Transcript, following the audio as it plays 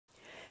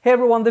Hey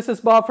everyone, this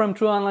is Bob from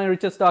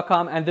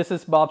TrueOnlineRiches.com and this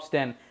is Bob's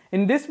 10.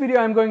 In this video,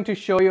 I'm going to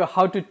show you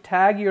how to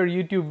tag your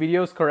YouTube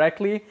videos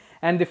correctly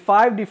and the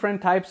 5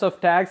 different types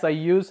of tags I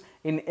use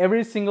in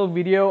every single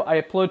video I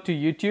upload to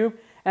YouTube.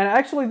 And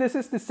actually, this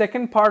is the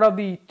second part of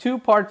the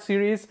 2-part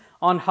series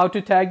on how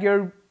to tag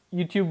your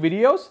YouTube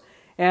videos.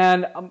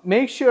 And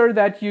make sure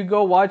that you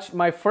go watch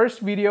my first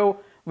video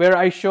where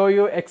I show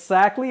you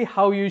exactly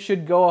how you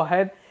should go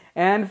ahead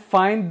and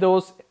find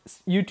those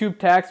YouTube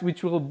tags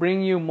which will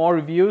bring you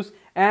more views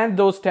and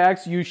those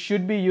tags you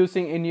should be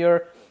using in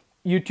your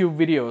YouTube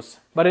videos.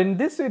 But in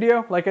this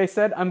video, like I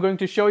said, I'm going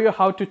to show you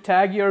how to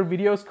tag your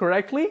videos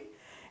correctly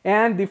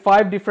and the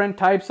 5 different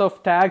types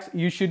of tags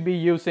you should be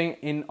using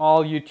in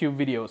all YouTube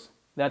videos.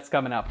 That's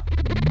coming up.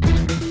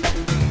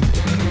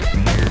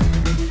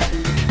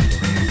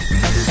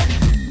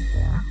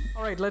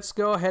 Alright, let's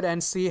go ahead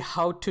and see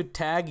how to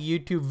tag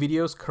YouTube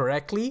videos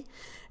correctly.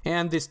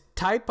 And this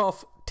type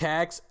of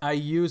tags I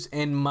use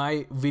in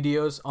my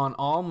videos on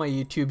all my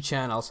YouTube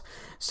channels.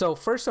 So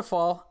first of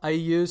all, I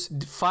use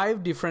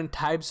 5 different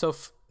types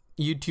of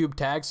YouTube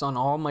tags on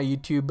all my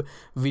YouTube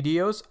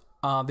videos.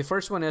 The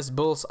first one is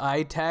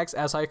bullseye tags,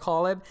 as I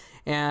call it,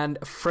 and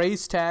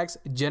phrase tags,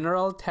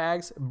 general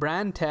tags,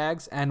 brand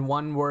tags, and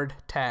one-word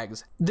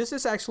tags. This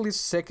is actually the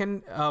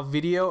second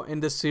video in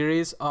the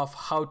series of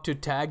how to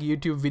tag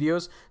YouTube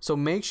videos. So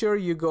make sure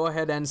you go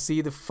ahead and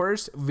see the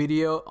first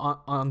video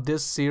on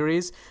this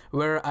series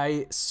where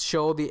I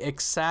show the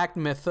exact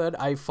method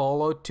I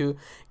follow to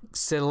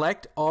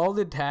select all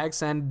the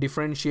tags and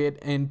differentiate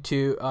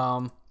into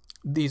all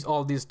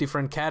these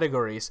different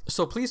categories.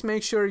 So please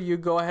make sure you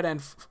go ahead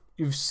and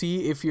you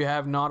see, if you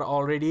have not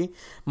already,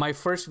 my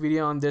first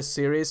video on this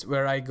series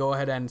where I go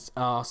ahead and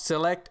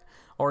select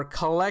or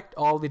collect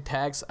all the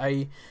tags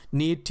I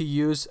need to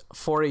use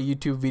for a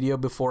YouTube video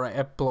before I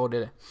upload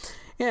it.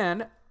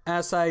 And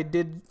as I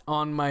did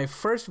on my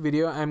first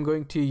video, I'm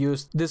going to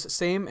use this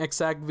same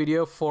exact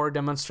video for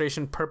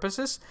demonstration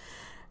purposes.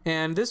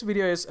 And this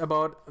video is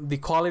about the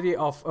quality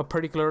of a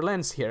particular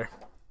lens here.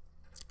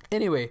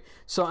 Anyway,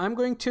 so I'm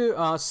going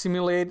to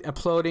simulate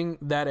uploading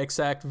that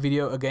exact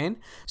video again.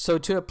 So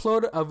to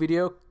upload a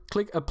video,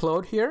 click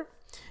upload here,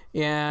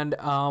 and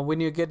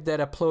when you get that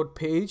upload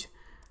page,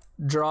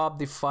 drop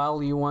the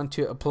file you want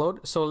to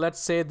upload. So let's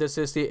say this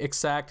is the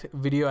exact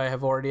video I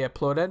have already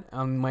uploaded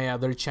on my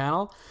other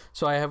channel.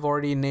 So I have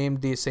already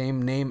named the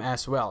same name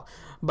as well.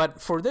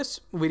 But for this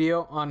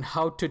video on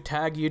how to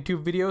tag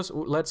YouTube videos,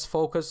 let's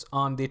focus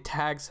on the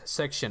tags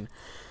section.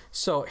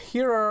 So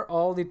here are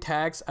all the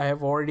tags I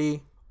have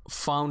already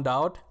found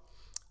out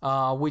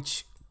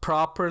which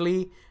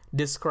properly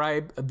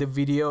describe the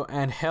video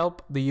and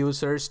help the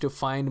users to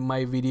find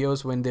my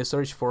videos when they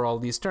search for all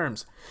these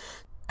terms.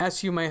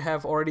 As you might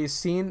have already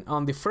seen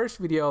on the first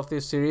video of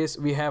this series,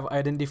 we have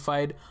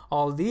identified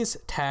all these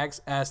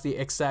tags as the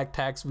exact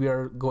tags we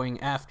are going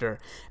after,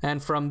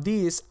 and from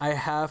these I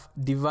have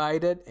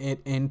divided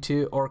it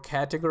into or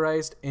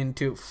categorized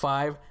into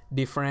 5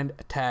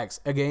 different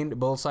tags. Again,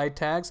 bullseye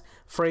tags,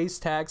 phrase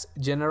tags,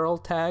 general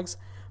tags,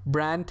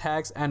 brand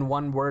tags, and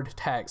one-word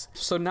tags.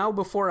 So now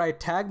before I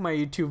tag my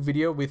YouTube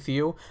video with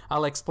you,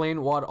 I'll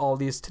explain what all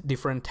these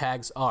different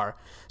tags are.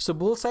 So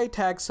bullseye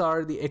tags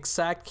are the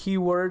exact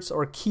keywords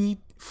or key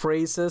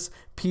phrases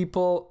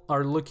people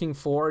are looking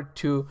for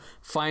to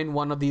find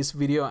one of these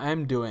video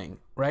I'm doing,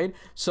 right?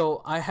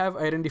 So I have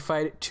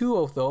identified 2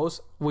 of those,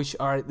 which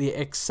are the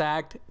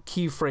exact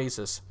key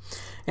phrases.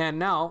 And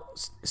now,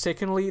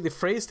 secondly, the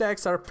phrase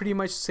tags are pretty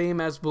much same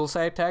as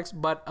bullseye tags,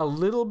 but a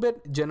little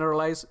bit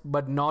generalized,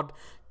 but not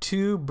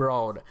too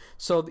broad.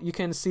 So you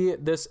can see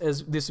this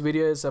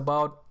video is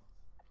about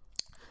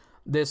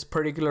this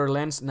particular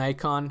lens,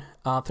 Nikon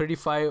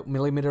 35mm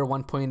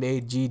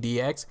 1.8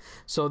 GDX.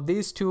 So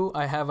these 2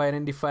 I have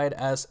identified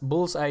as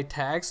bullseye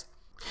tags,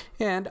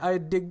 and I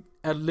dig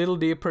a little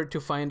deeper to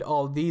find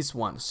all these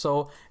ones.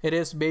 So it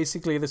is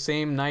basically the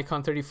same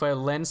Nikon 35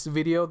 lens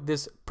video.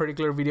 This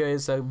particular video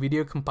is a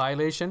video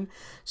compilation,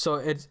 so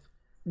it's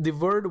the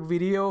word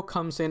video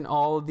comes in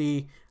all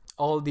the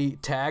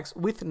tags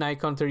with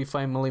Nikon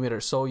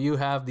 35mm. So you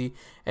have the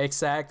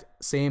exact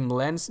same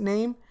lens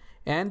name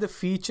and the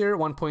feature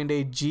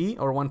 1.8G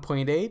or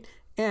 1.8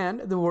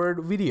 and the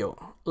word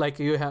video. Like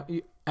you have,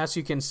 as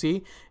you can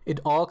see, it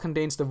all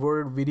contains the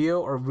word video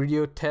or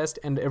video test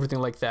and everything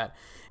like that.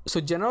 So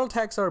general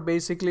tags are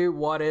basically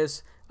what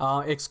is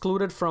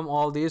excluded from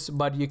all this,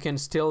 but you can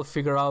still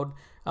figure out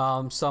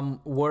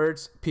some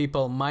words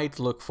people might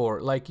look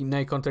for, like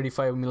Nikon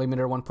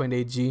 35mm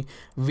 1.8G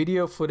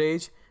video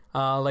footage.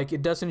 Like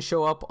it doesn't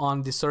show up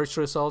on the search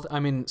result,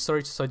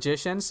 search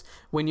suggestions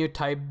when you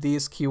type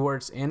these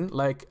keywords in,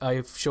 like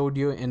I've showed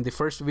you in the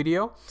first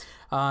video,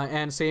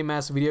 and same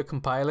as video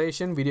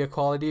compilation, video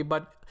quality,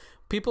 but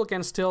people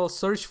can still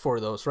search for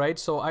those, right?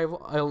 So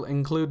I'll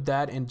include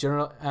that in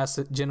general as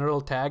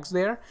general tags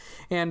there.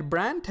 And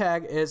brand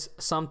tag is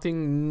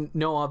something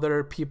no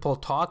other people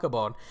talk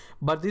about,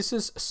 but this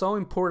is so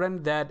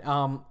important that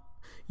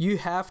you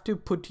have to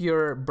put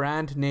your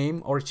brand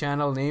name or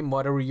channel name,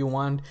 whatever you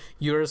want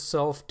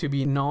yourself to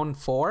be known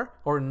for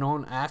or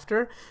known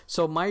after.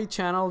 So my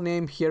channel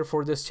name here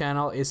for this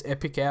channel is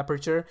Epic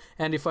Aperture,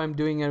 and if I'm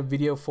doing a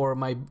video for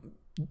my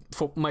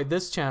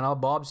this channel,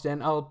 Bob's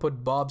Den, I'll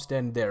put Bob's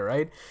Den there,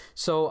 right?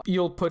 So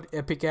you'll put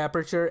Epic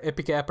Aperture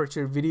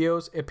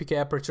Videos, Epic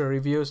Aperture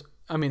Reviews.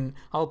 I mean,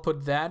 I'll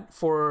put that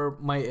for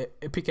my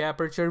Epic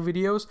Aperture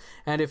videos,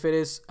 and if it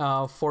is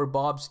for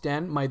Bob's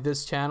Den,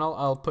 this channel,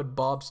 I'll put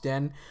Bob's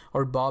Den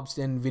or Bob's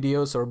Den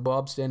Videos or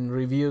Bob's Den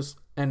Reviews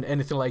and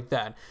anything like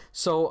that.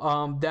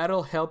 So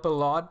that'll help a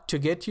lot to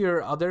get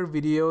your other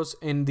videos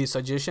in the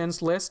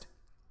suggestions list.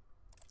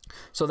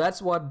 So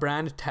that's what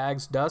brand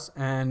tags does,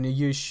 and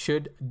you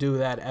should do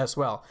that as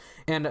well.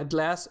 And at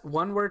last,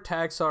 one word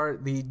tags are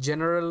the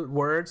general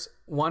words,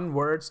 one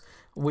words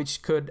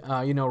which could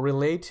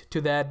relate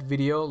to that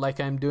video, like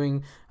I'm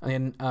doing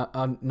in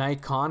a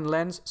Nikon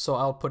lens, so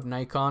I'll put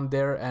Nikon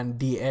there, and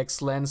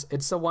DX lens,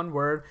 it's a one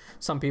word.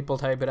 Some people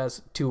type it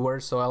as two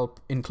words, so I'll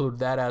include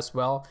that as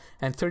well.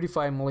 And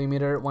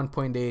 35mm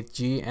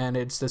 1.8G, and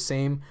it's the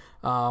same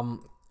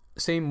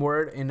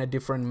word in a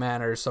different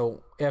manner,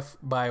 so f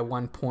by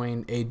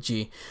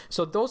 1.8G.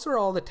 So those are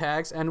all the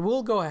tags, and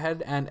we'll go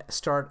ahead and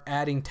start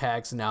adding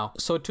tags now.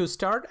 So to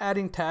start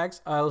adding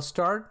tags, I'll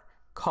start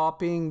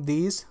copying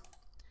these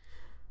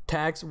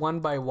tags one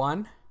by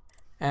one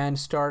and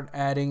start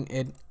adding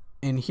it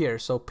in here.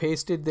 So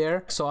paste it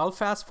there. So I'll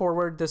fast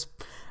forward this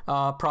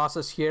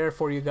process here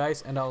for you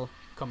guys, and I'll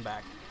come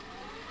back.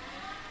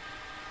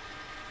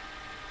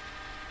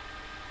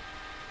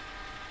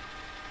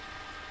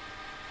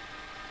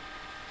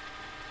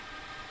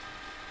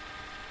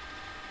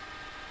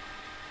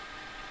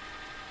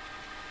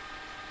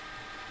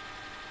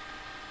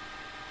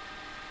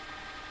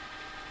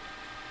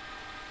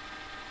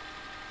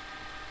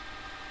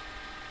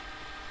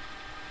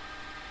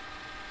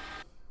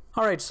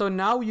 Alright, so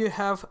now you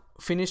have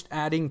finished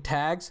adding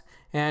tags,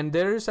 and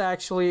there is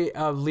actually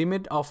a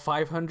limit of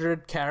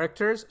 500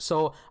 characters.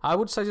 So I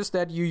would suggest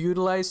that you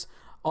utilize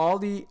all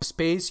the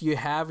space you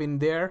have in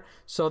there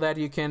so that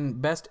you can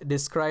best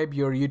describe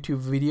your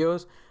YouTube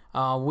videos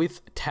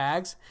with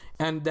tags,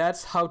 and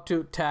that's how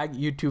to tag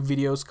YouTube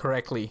videos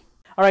correctly.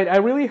 Alright, I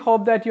really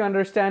hope that you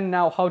understand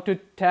now how to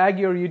tag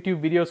your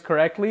YouTube videos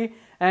correctly,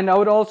 and I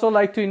would also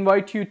like to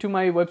invite you to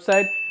my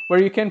website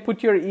where you can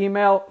put your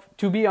email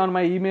to be on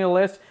my email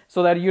list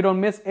so that you don't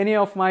miss any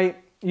of my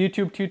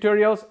YouTube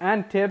tutorials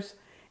and tips,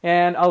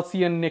 and I'll see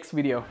you in the next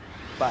video.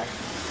 Bye.